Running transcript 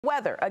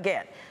Weather,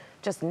 again,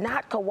 just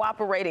not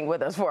cooperating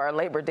with us for our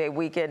Labor Day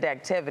weekend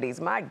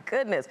activities. My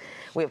goodness.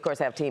 We, of course,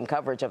 have team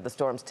coverage of the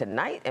storms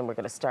tonight, and we're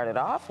going to start it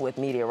off with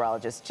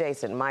meteorologist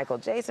Jason Michael.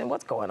 Jason,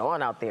 what's going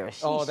on out there?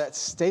 Sheesh. Oh, that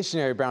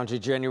stationary boundary,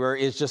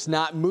 January, is just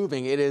not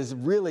moving. It is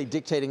really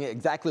dictating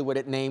exactly what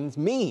it means.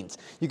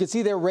 You can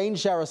see there rain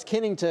showers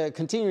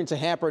continuing to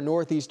hamper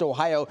northeast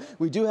Ohio.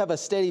 We do have a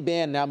steady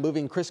band now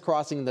moving,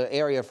 crisscrossing the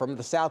area from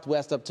the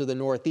southwest up to the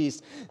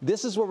northeast.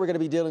 This is what we're going to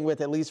be dealing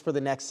with at least for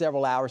the next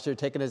several hours here,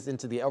 taking us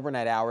into the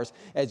overnight hours.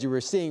 As you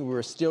were seeing, we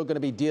were still going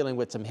to be dealing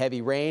with some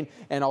heavy rain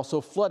and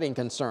also flooding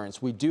concerns.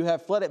 We do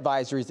have flood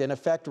advisories in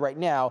effect right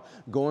now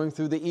going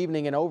through the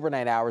evening and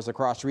overnight hours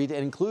across the region,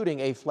 including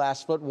a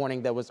flash flood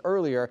warning that was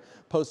earlier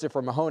posted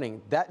for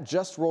Mahoning. That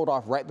just rolled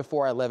off right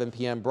before our 11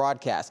 p.m.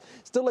 broadcast.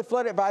 Still a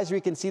flood advisory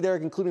you can see there,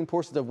 including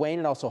portions of Wayne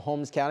and also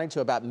Holmes County to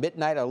about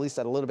midnight, or at least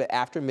a little bit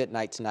after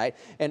midnight tonight.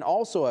 And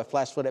also a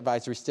flash flood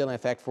advisory still in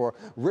effect for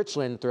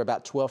Richland through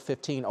about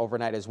 12:15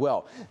 overnight as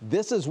well.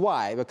 This is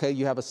why, because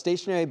you have a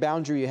stationary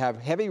boundary, you have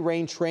heavy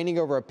rain training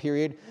over a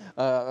period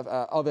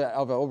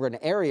over an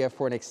area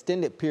for an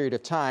extended period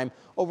of time,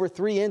 over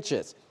 3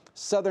 inches.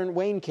 Southern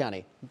Wayne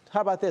County.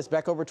 How about this?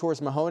 Back over towards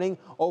Mahoning,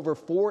 over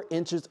 4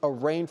 inches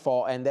of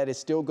rainfall, and that is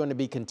still going to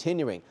be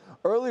continuing.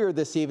 Earlier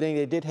this evening,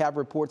 they did have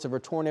reports of a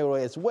tornado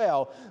as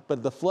well,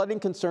 but the flooding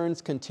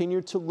concerns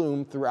continue to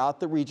loom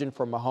throughout the region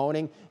from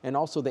Mahoning and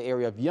also the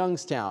area of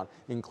Youngstown,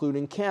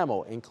 including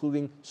Camel,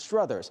 including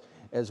Struthers,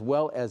 as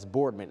well as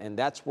Boardman. And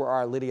that's where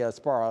our Lydia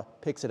Esparra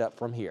picks it up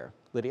from here.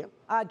 Lydia?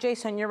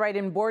 Jason, you're right.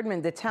 In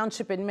Boardman, the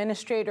township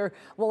administrator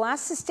will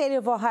ask the state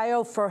of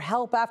Ohio for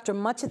help after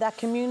much of that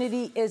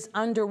community is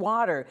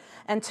underwater.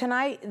 And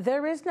tonight,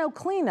 there is no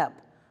cleanup.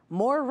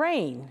 More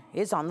rain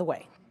is on the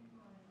way.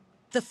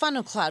 The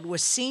funnel cloud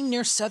was seen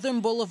near Southern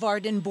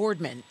Boulevard in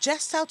Boardman,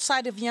 just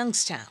outside of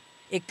Youngstown.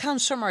 It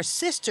comes from our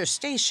sister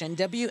station,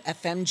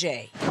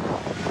 WFMJ.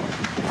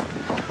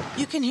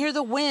 You can hear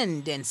the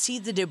wind and see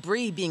the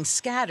debris being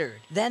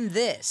scattered. Then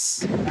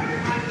this.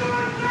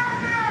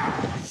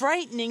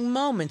 Frightening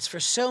moments for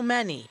so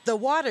many. The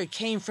water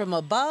came from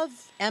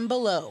above and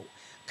below,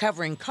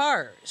 covering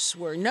cars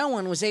where no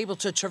one was able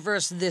to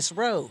traverse this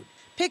road.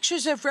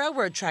 Pictures of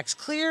railroad tracks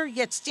clear,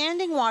 yet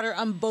standing water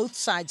on both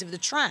sides of the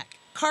track.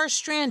 Cars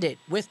stranded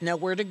with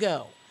nowhere to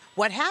go.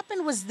 What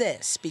happened was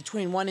this: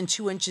 between 1 and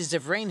 2 inches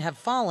of rain have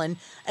fallen.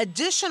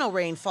 Additional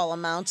rainfall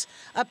amounts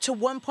up to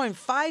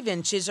 1.5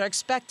 inches are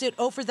expected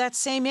over that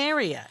same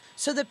area.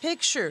 So the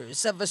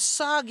pictures of a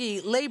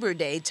soggy Labor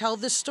Day tell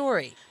the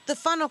story. The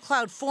funnel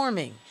cloud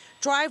forming,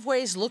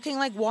 driveways looking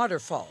like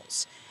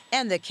waterfalls,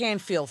 and the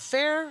Canfield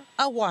Fair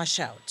a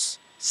washout.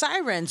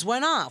 Sirens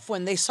went off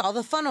when they saw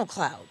the funnel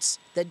clouds.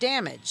 The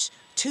damage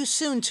too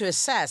soon to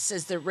assess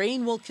as the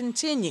rain will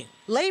continue.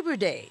 Labor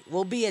Day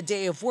will be a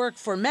day of work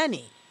for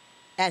many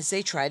as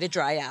they try to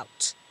dry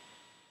out.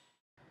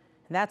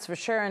 That's for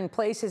sure. In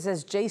places,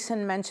 as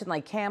Jason mentioned,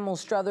 like Camel,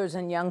 Struthers,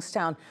 and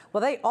Youngstown,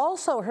 well, they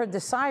also heard the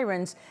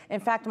sirens. In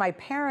fact, my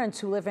parents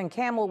who live in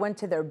Camel went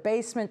to their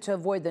basement to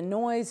avoid the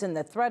noise and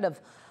the threat of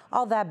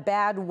all that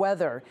bad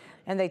weather.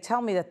 And they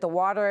tell me that the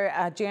water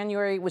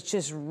January was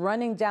just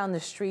running down the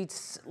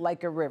streets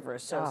like a river.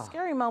 So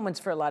scary moments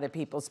for a lot of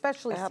people,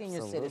 especially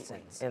senior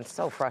citizens. And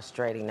so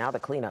frustrating. Now the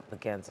cleanup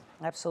begins.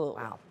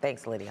 Absolutely. Wow.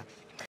 Thanks, Lydia.